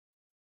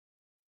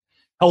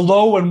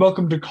Hello and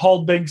welcome to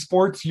Called Bank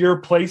Sports, your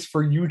place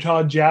for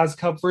Utah Jazz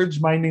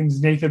coverage. My name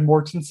is Nathan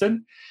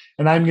Mortensen,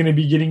 and I'm going to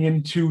be getting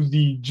into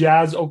the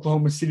Jazz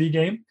Oklahoma City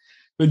game.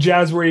 The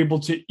Jazz were able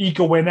to eke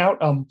a win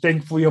out,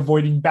 thankfully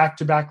avoiding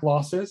back-to-back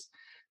losses.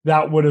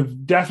 That would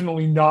have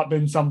definitely not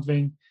been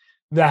something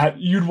that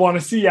you'd want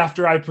to see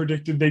after I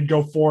predicted they'd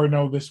go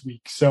 4-0 this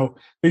week. So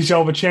they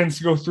shall have a chance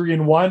to go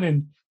 3-1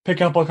 and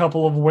pick up a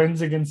couple of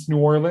wins against New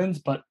Orleans,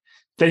 but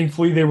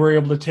thankfully they were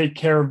able to take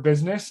care of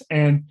business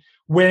and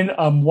win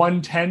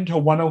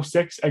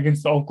 110-106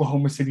 against the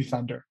Oklahoma City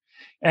Thunder.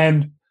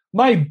 And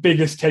my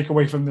biggest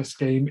takeaway from this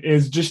game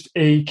is just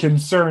a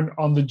concern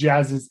on the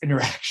Jazz's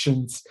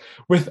interactions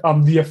with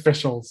the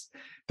officials.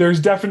 There's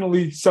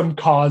definitely some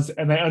cause,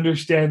 and I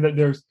understand that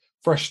there's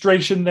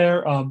frustration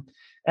there. And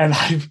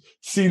I've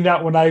seen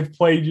that when I've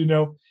played,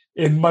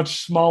 in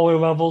much smaller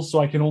levels. So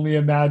I can only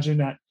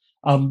imagine at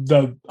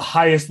the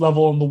highest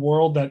level in the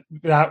world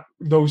that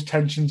those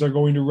tensions are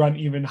going to run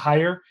even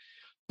higher.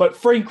 But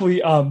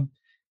frankly,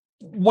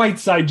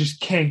 Whiteside just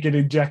can't get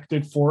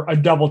ejected for a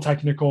double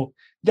technical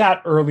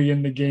that early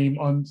in the game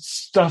on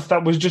stuff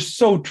that was just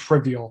so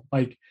trivial.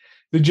 Like,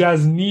 the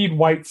Jazz need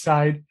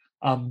Whiteside.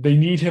 They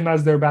need him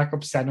as their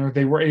backup center.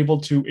 They were able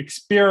to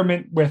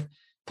experiment with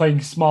playing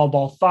small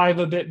ball five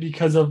a bit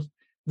because of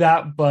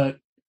that, but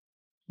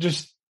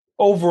just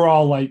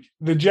overall, like,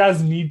 the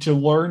Jazz need to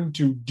learn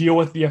to deal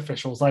with the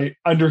officials. I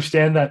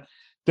understand that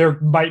there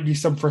might be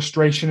some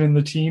frustration in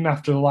the team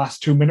after the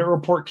last 2-minute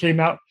report came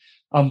out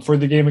for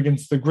the game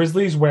against the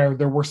Grizzlies, where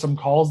there were some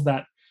calls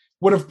that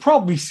would have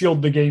probably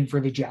sealed the game for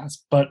the Jazz.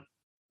 But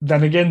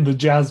then again, the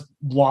Jazz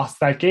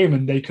lost that game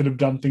and they could have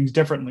done things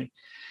differently.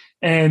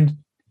 And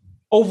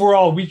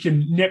overall, we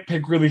can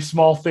nitpick really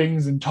small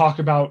things and talk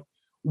about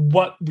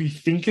what we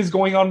think is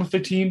going on with the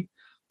team.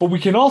 But we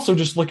can also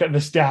just look at the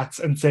stats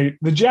and say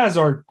the Jazz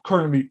are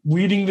currently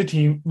leading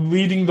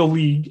the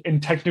league in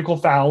technical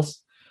fouls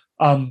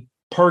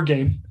per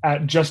game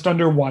at just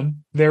under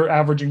 1. They're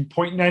averaging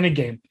 0.9 a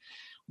game.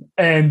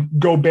 And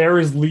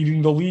Gobert is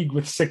leading the league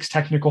with 6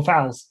 technical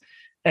fouls.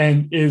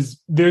 And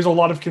there's a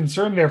lot of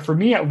concern there, for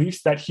me at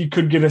least, that he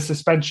could get a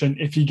suspension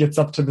if he gets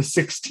up to the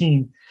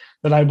 16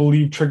 that I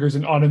believe triggers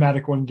an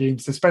automatic 1-game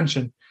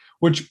suspension,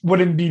 which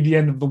wouldn't be the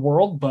end of the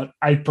world, but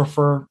I'd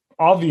prefer,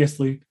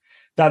 obviously,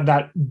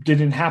 that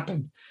didn't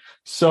happen.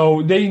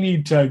 So they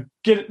need to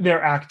get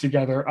their act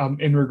together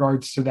in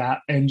regards to that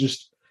and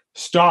just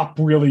stop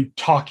really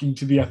talking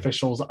to the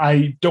officials.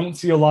 I don't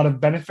see a lot of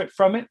benefit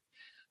from it.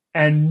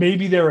 And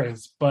maybe there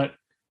is, but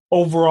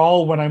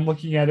overall, when I'm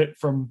looking at it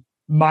from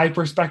my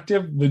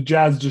perspective, the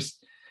Jazz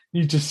just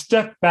need to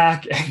step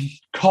back and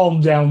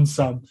calm down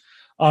some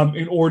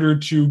in order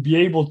to be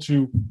able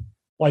to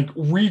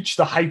reach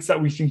the heights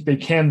that we think they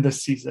can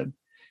this season.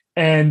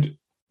 And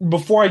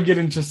before I get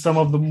into some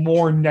of the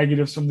more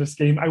negatives from this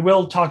game, I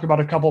will talk about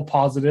a couple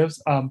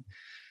positives.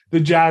 The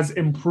Jazz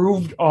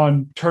improved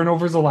on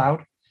turnovers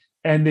allowed,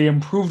 and they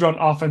improved on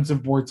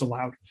offensive boards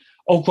allowed.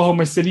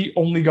 Oklahoma City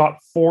only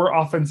got 4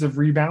 offensive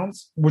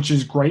rebounds, which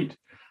is great.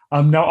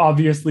 Now,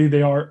 obviously,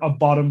 they are a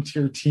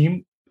bottom-tier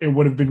team. It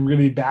would have been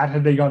really bad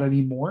had they got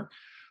any more.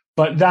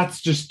 But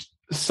that's just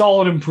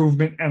solid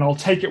improvement, and I'll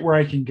take it where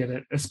I can get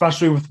it,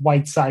 especially with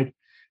Whiteside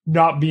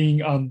not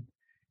being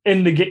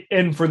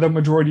in for the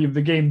majority of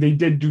the game. They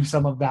did do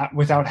some of that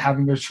without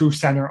having their true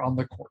center on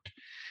the court.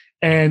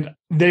 And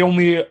they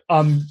only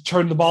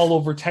turned the ball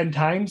over 10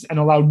 times and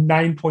allowed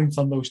 9 points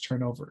on those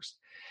turnovers.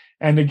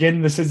 And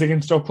again, this is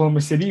against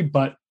Oklahoma City,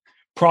 but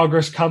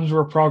progress comes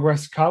where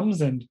progress comes,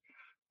 and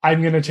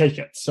I'm going to take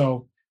it.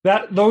 So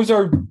those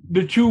are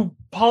the 2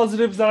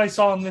 positives that I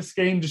saw in this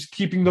game, just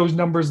keeping those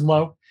numbers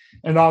low.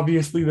 And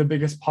obviously the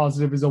biggest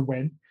positive is a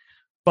win.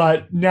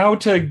 But now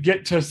to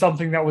get to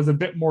something that was a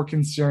bit more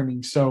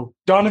concerning. So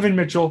Donovan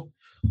Mitchell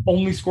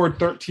only scored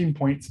 13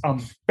 points,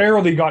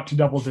 barely got to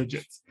double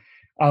digits.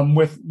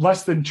 With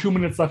less than 2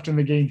 minutes left in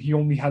the game, he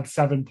only had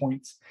 7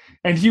 points.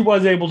 And he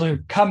was able to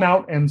come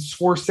out and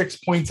score 6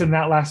 points in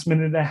that last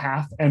minute and a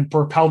half and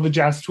propel the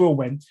Jazz to a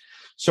win.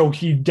 So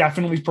he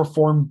definitely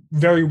performed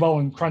very well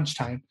in crunch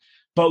time.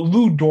 But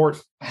Lou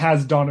Dort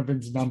has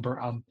Donovan's number.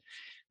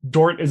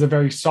 Dort is a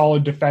very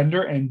solid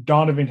defender, and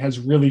Donovan has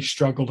really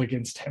struggled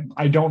against him.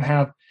 I don't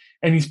have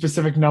any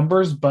specific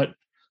numbers, but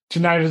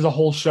tonight as a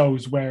whole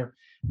shows where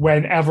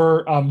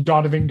whenever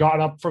Donovan got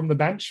up from the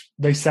bench,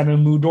 they sent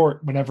in Lou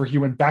Dort. Whenever he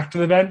went back to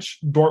the bench,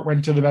 Dort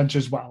went to the bench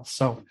as well.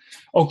 So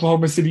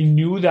Oklahoma City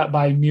knew that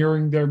by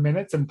mirroring their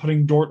minutes and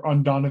putting Dort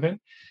on Donovan,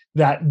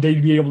 that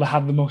they'd be able to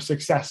have the most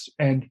success.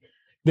 And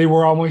they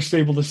were almost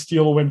able to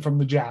steal a win from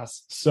the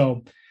Jazz.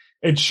 So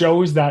it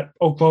shows that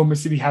Oklahoma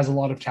City has a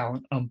lot of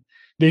talent.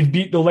 They've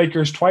beat the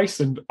Lakers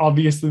twice, and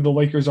obviously the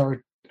Lakers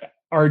are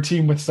a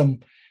team with some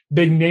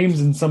big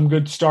names and some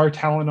good star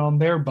talent on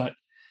there, but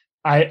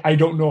I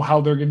don't know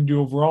how they're going to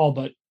do overall,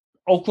 but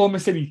Oklahoma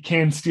City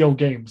can steal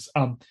games.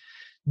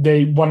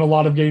 They won a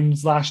lot of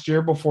games last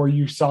year before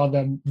you saw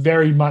them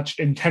very much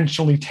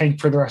intentionally tank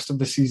for the rest of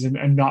the season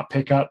and not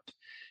pick up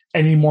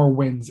any more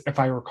wins, if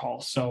I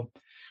recall. So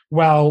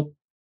while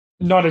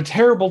not a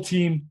terrible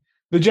team,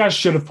 the Jazz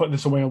should have put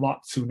this away a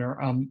lot sooner.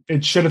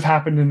 It should have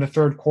happened in the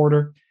third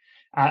quarter.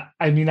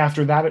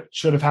 After that, it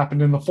should have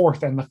happened in the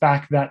fourth. And the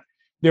fact that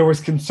there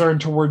was concern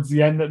towards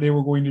the end that they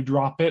were going to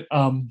drop it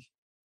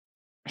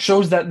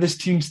shows that this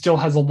team still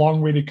has a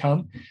long way to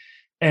come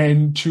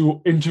and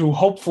into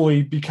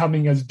hopefully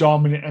becoming as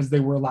dominant as they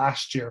were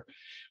last year,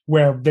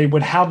 where they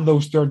would have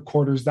those third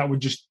quarters that would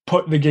just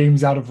put the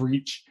games out of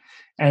reach.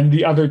 And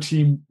the other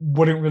team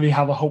wouldn't really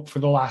have a hope for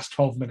the last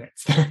 12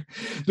 minutes.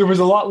 There was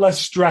a lot less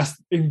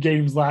stress in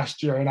games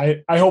last year,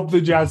 and I hope the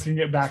Jazz can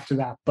get back to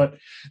that. But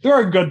there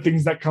are good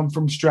things that come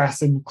from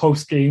stress and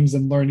close games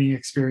and learning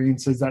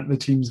experiences that the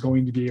team's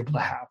going to be able to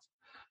have.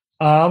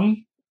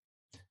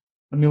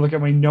 Let me look at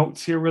my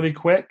notes here really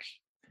quick.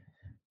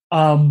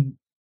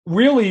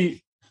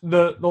 Really,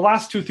 the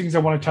last two things I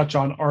want to touch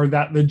on are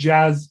that the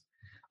Jazz,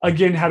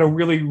 again, had a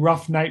really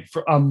rough night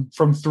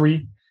from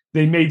three.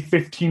 They made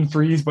 15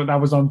 threes, but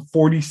that was on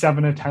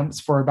 47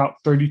 attempts for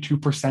about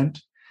 32%.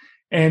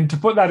 And to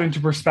put that into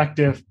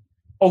perspective,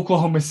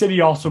 Oklahoma City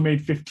also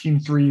made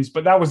 15 threes,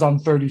 but that was on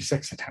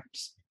 36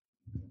 attempts.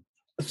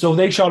 So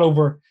they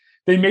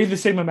made the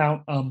same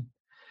amount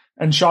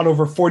and shot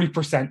over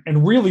 40%.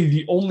 And really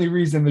the only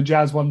reason the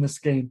Jazz won this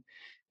game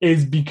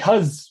is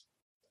because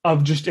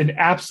of just an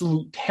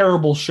absolute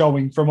terrible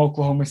showing from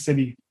Oklahoma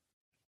City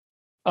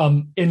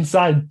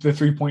inside the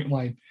three-point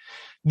line.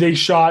 They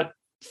shot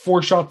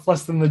 4 shots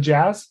less than the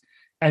Jazz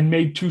and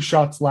made 2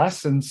 shots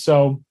less. And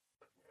so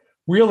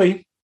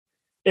really,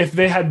 if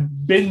they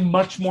had been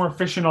much more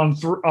efficient on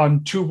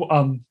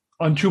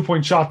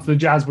 2-point shots, the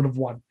Jazz would have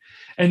won.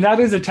 And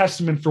that is a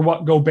testament for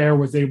what Gobert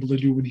was able to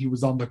do when he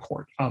was on the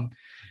court.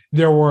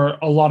 There were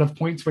a lot of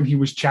points when he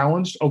was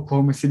challenged.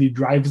 Oklahoma City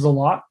drives a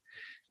lot.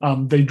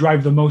 They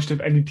drive the most of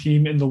any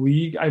team in the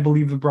league, I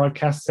believe the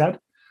broadcast said.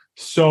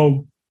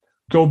 So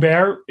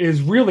Gobert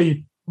is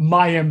really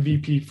my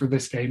MVP for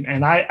this game,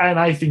 and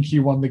I think he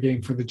won the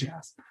game for the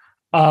Jazz.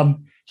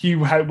 He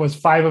was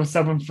 5 of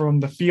 7 from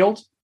the field,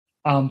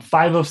 5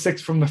 of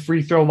 6 from the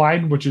free throw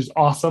line, which is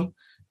awesome,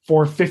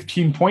 for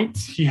 15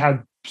 points. He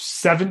had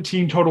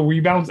 17 total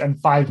rebounds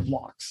and 5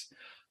 blocks.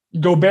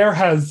 Gobert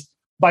has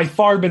by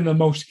far been the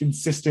most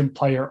consistent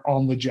player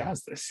on the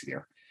Jazz this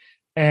year,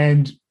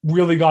 and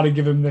really got to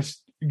give him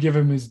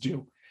his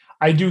due.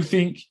 I do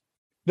think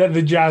that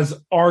the Jazz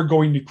are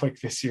going to click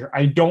this year.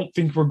 I don't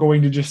think we're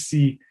going to just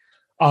see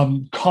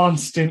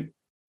constant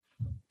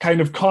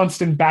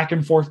back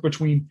and forth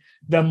between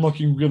them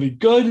looking really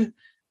good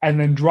and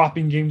then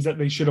dropping games that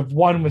they should have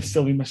won with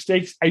silly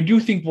mistakes. I do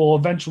think we'll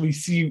eventually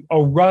see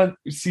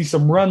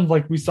some runs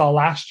like we saw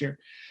last year,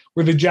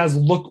 where the Jazz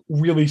look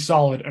really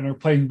solid and are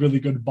playing really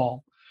good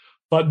ball.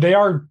 But they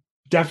are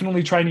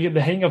definitely trying to get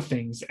the hang of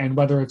things, and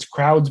whether it's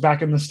crowds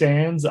back in the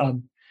stands,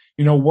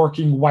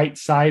 working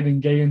Whiteside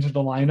and Gay into the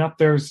lineup,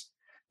 there's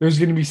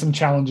going to be some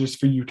challenges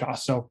for Utah.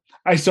 So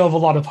I still have a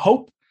lot of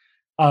hope.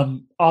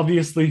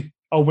 Obviously,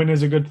 a win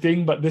is a good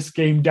thing, but this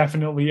game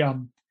definitely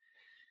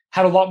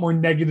had a lot more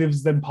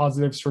negatives than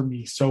positives for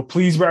me. So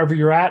please, wherever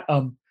you're at,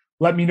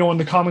 let me know in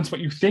the comments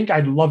what you think.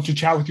 I'd love to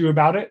chat with you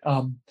about it.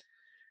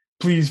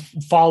 Please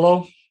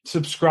follow,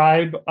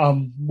 subscribe,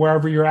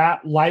 wherever you're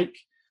at,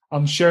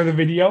 share the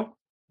video.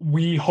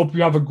 We hope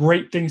you have a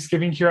great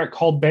Thanksgiving here at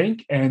Called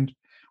Bank, and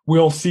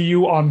we'll see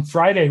you on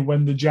Friday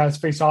when the Jazz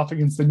face off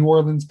against the New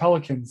Orleans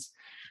Pelicans.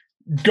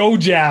 Go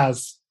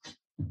Jazz!